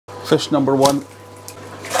Fish number one.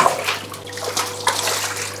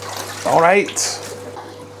 All right.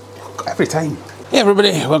 Every time. Hey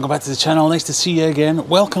everybody, welcome back to the channel. Nice to see you again.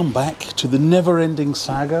 Welcome back to the never-ending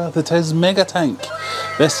saga that is Megatank.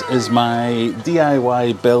 This is my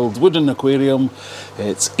DIY build wooden aquarium.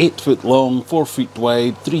 It's 8 foot long, 4 feet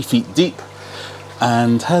wide, 3 feet deep,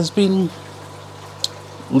 and has been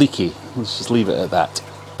leaky. Let's just leave it at that.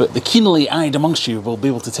 But the keenly eyed amongst you will be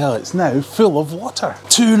able to tell it's now full of water.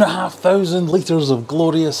 2,500 litres of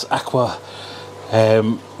glorious aqua.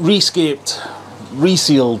 Rescaped,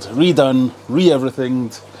 resealed, redone,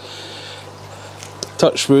 re-everythinged.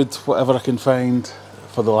 Touch wood, whatever I can find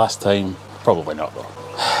for the last time. Probably not though.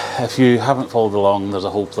 If you haven't followed along, there's a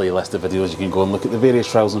whole playlist of videos you can go and look at the various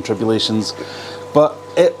trials and tribulations. But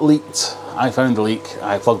it leaked. I found the leak,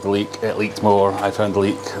 I plugged the leak, it leaked more, I found the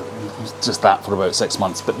leak. Just that for about 6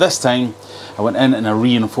 months. But this time I went in and I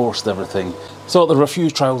reinforced everything. So there were a few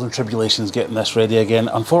trials and tribulations getting this ready again.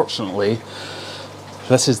 Unfortunately,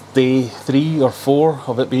 this is day 3 or 4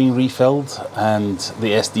 of it being refilled, and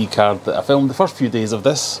the SD card that I filmed the first few days of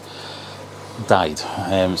this died.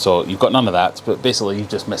 So you've got none of that, but basically you've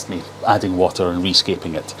just missed me adding water and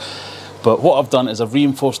rescaping it. But what I've done is I've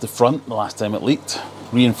reinforced the front the last time it leaked,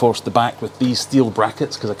 reinforced the back with these steel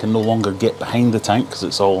brackets because I can no longer get behind the tank because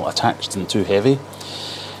it's all attached and too heavy,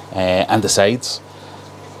 and the sides.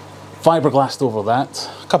 Fiberglassed over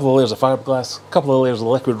that, a couple of layers of fiberglass, a couple of layers of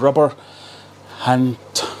liquid rubber, and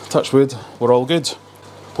touch wood, we're all good.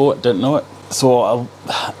 Poet didn't know it. So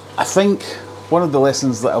I think one of the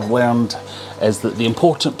lessons that I've learned is that the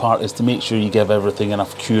important part is to make sure you give everything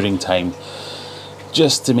enough curing time,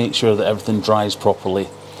 just to make sure that everything dries properly.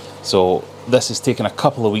 So this has taken a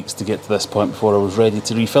couple of weeks to get to this point before I was ready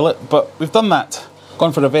to refill it, but we've done that.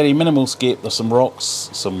 Gone for a very minimal scape. There's some rocks,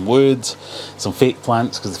 some wood, some fake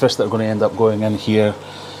plants, because the fish that are going to end up going in here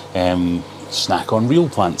snack on real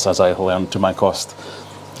plants, as I learned to my cost.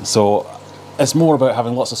 So it's more about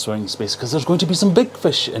having lots of swimming space because there's going to be some big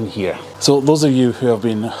fish in here. So those of you who have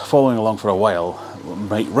been following along for a while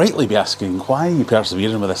might rightly be asking, why are you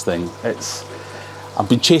persevering with this thing? I've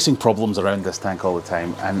been chasing problems around this tank all the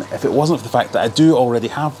time, and if it wasn't for the fact that I do already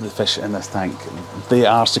have the fish in this tank, they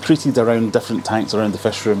are secreted around different tanks around the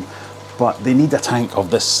fish room, but they need a tank of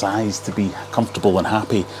this size to be comfortable and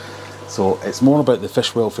happy. So it's more about the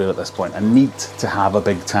fish welfare at this point. I need to have a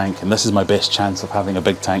big tank, and this is my best chance of having a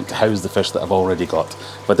big tank to house the fish that I've already got.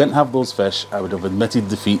 If I didn't have those fish, I would have admitted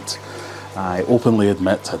defeat. I openly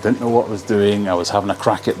admit I didn't know what I was doing. I was having a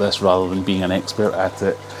crack at this rather than being an expert at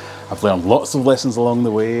it. I've learned lots of lessons along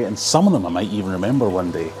the way, and some of them I might even remember one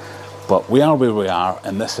day. But we are where we are,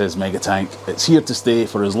 and this is Megatank. It's here to stay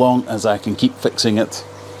for as long as I can keep fixing it.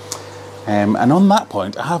 And on that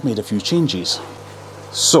point, I have made a few changes.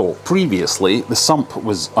 So previously the sump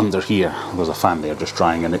was under here. There's a fan there just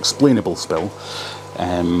drying an explainable spill,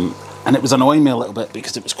 and it was annoying me a little bit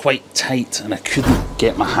because it was quite tight and I couldn't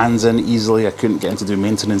get my hands in easily. I couldn't get in to do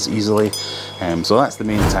maintenance easily. So that's the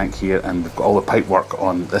main tank here, and we've got all the pipe work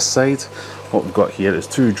on this side. What we've got here is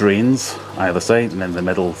 2 drains either side, and in the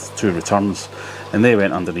middle 2 returns, and they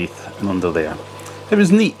went underneath and under there. It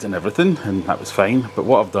was neat and everything, and that was fine, but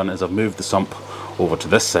what I've done is I've moved the sump over to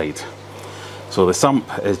this side. So the sump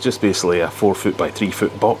is just basically a 4 foot by 3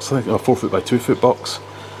 foot box, or 4 foot by 2 foot box,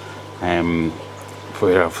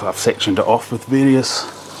 where I've sectioned it off with various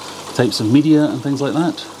types of media and things like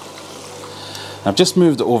that. I've just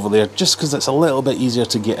moved it over there just because it's a little bit easier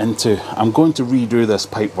to get into. I'm going to redo this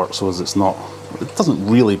pipework so as it doesn't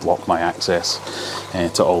really block my access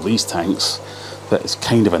to all these tanks, but it's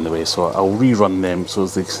kind of in the way, so I'll rerun them so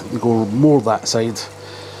as they go more that side.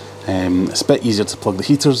 It's a bit easier to plug the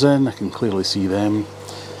heaters in, I can clearly see them.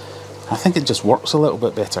 I think it just works a little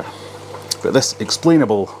bit better. But this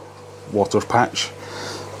explainable water patch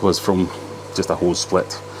was from just a hose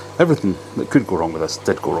split. Everything that could go wrong with this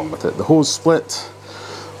did go wrong with it. The hose split,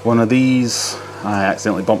 one of these, I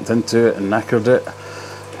accidentally bumped into it and knackered it.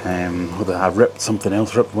 I ripped something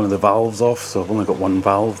else, ripped one of the valves off, so I've only got one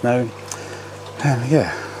valve now.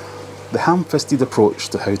 Yeah. The ham-fisted approach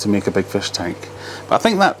to how to make a big fish tank. But I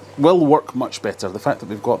think that will work much better. The fact that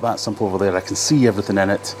we've got that sump over there, I can see everything in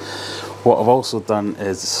it. What I've also done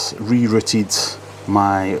is rerouted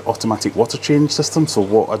my automatic water change system. So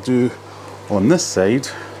what I do on this side,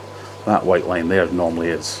 that white line there normally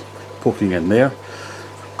is poking in there.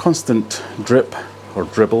 Constant drip or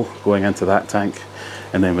dribble going into that tank.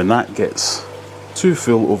 And then when that gets too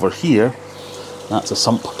full over here, that's a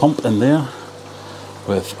sump pump in there,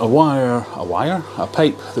 with a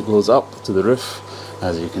pipe that goes up to the roof,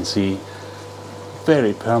 as you can see,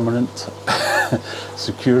 very permanent,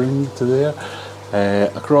 securing to there.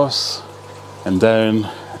 across and down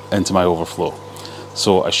into my overflow.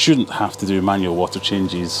 So I shouldn't have to do manual water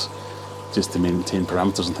changes just to maintain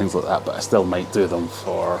parameters and things like that, but I still might do them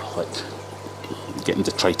for like getting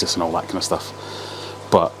detritus and all that kind of stuff.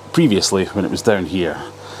 But previously, when it was down here,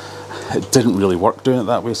 it didn't really work doing it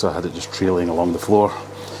that way, so I had it just trailing along the floor,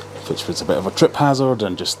 which was a bit of a trip hazard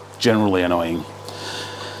and just generally annoying.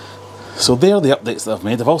 So there are the updates that I've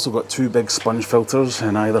made. I've also got 2 big sponge filters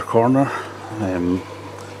in either corner,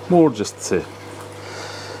 more just to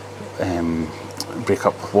break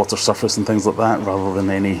up water surface and things like that, rather than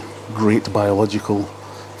any great biological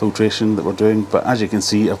filtration that we're doing. But as you can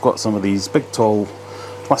see, I've got some of these big tall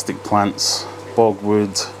plastic plants,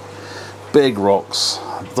 bogwood, big rocks.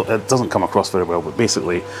 It doesn't come across very well, but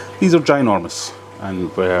basically these are ginormous,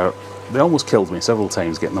 and they almost killed me several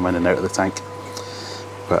times getting them in and out of the tank.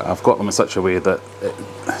 But I've got them in such a way that it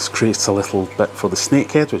creates a little bit for the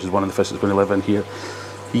snakehead, which is one of the fish that's going to live in here.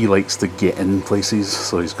 He likes to get in places,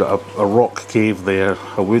 so he's got a rock cave there,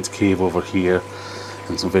 a wood cave over here,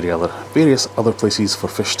 and some various other places for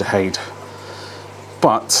fish to hide.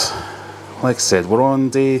 But like I said, we're on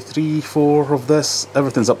day 3-4 of this.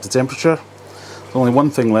 Everything's up to temperature. There's only one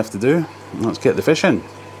thing left to do, and that's get the fish in.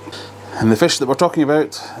 And the fish that we're talking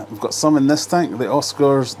about, we've got some in this tank: the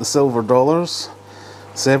Oscars, the silver dollars,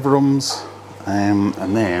 Severums, and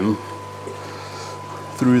then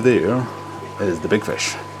through there is the big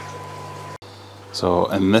fish. So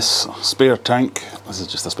in this spare tank, this is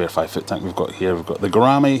just a spare 5-foot tank we've got here, we've got the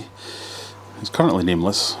gourami. He's currently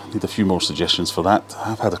nameless, need a few more suggestions for that.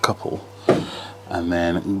 I've had a couple. And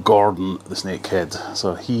then Gordon the snakehead.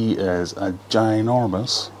 So he is a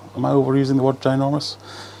ginormous, am I overusing the word ginormous?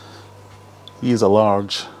 He is a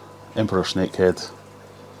large emperor snakehead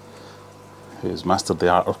who has mastered the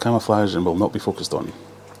art of camouflage and will not be focused on.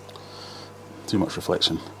 Too much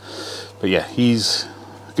reflection. But yeah, he's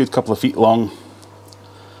a good couple of feet long,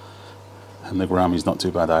 and the gourami's not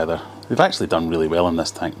too bad either. They've actually done really well in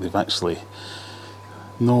this tank. They've actually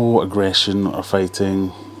no aggression or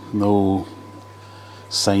fighting, no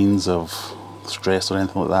signs of stress or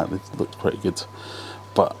anything like that. They've looked pretty good,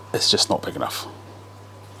 but it's just not big enough.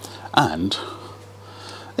 And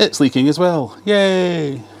it's leaking as well.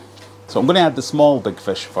 Yay! So I'm going to add the small big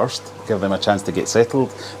fish first, give them a chance to get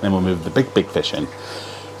settled, then we'll move the big fish in.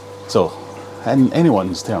 So, in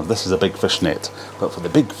anyone's terms, this is a big fish net, but for the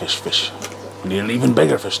big fish, we need an even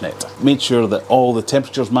bigger fish net. Made sure that all the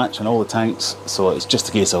temperatures match in all the tanks, so it's just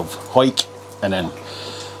a case of hoik and in.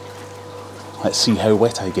 Let's see how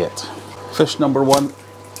wet I get. Fish number 1,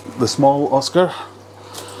 the small Oscar,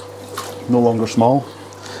 no longer small.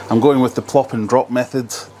 I'm going with the plop and drop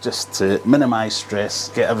method just to minimise stress,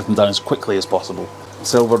 get everything done as quickly as possible.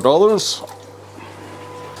 Silver dollars,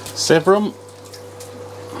 Severum.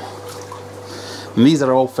 And these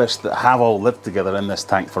are all fish that have all lived together in this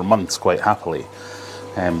tank for months quite happily.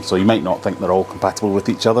 So you might not think they're all compatible with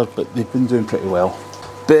each other, but they've been doing pretty well.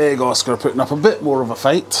 Big Oscar putting up a bit more of a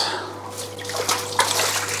fight.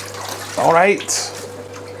 Alright.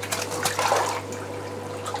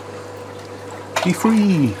 Be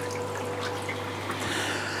free.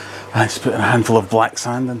 I just put a handful of black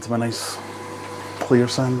sand into my nice clear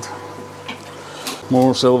sand.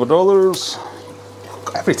 More silver dollars.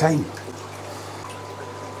 Every time.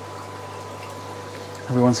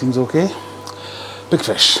 Everyone seems okay. Big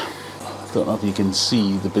fish. Don't know if you can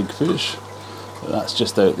see the big fish, but that's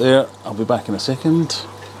just out there. I'll be back in a second.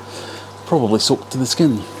 Probably soaked to the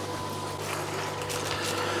skin.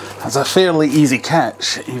 That's a fairly easy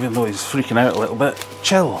catch, even though he's freaking out a little bit.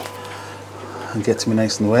 Chill. And gets me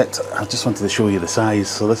nice and wet. I just wanted to show you the size.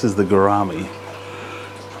 So this is the gourami.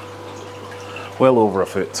 Well over a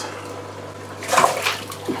foot.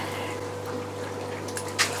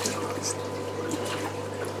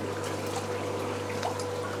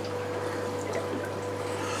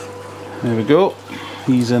 There we go.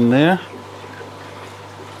 He's in there.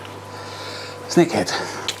 Snakehead.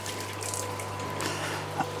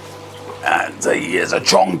 And he is a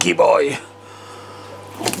chonky boy.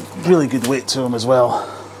 Really good weight to him as well.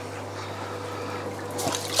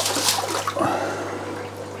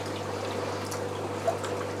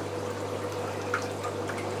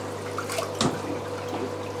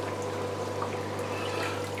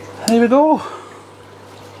 There we go.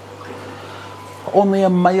 Only a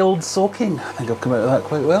mild soaking. I think I've come out of that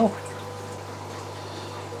quite well.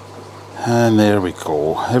 And there we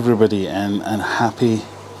go. Everybody in and happy.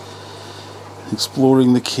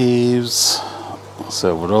 Exploring the caves.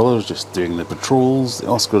 Silver dollars just doing the patrols. The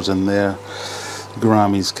Oscar's in there.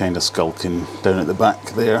 Gourami's kind of skulking down at the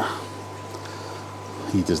back there.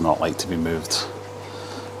 He does not like to be moved.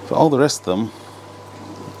 But all the rest of them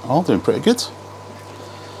all doing pretty good.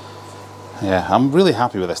 Yeah, I'm really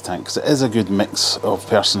happy with this tank because it is a good mix of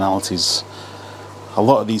personalities. A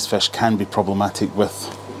lot of these fish can be problematic with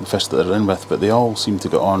the fish that they're in with, but they all seem to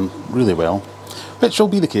get on really well, which will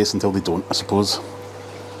be the case until they don't, I suppose.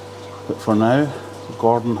 But for now,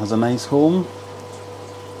 Gordon has a nice home.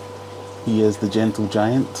 He is the gentle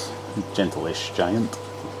giant, gentle-ish giant.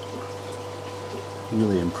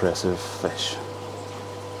 Really impressive fish.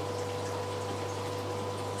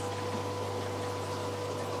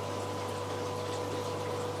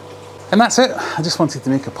 And that's it. I just wanted to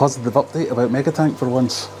make a positive update about Megatank for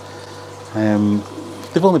once.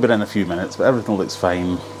 They've only been in a few minutes, but everything looks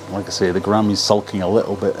fine. Like I say, the Grammy's sulking a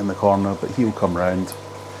little bit in the corner, but he'll come round.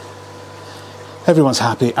 Everyone's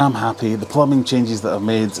happy, I'm happy. The plumbing changes that I've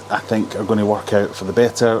made, I think, are going to work out for the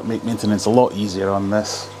better, make maintenance a lot easier on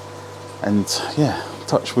this. And yeah,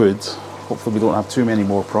 touch wood, hopefully we don't have too many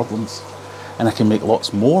more problems. And I can make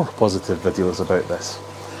lots more positive videos about this.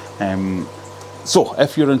 So,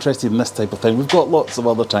 if you're interested in this type of thing, we've got lots of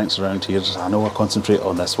other tanks around here. I know I concentrate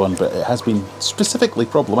on this one, but it has been specifically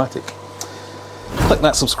problematic. Click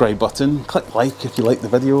that subscribe button, click like if you like the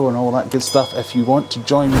video and all that good stuff. If you want to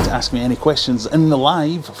join me to ask me any questions in the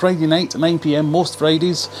live, Friday night at 9 PM, most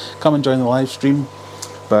Fridays, come and join the live stream.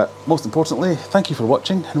 But most importantly, thank you for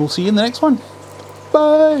watching and we'll see you in the next one.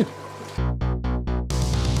 Bye!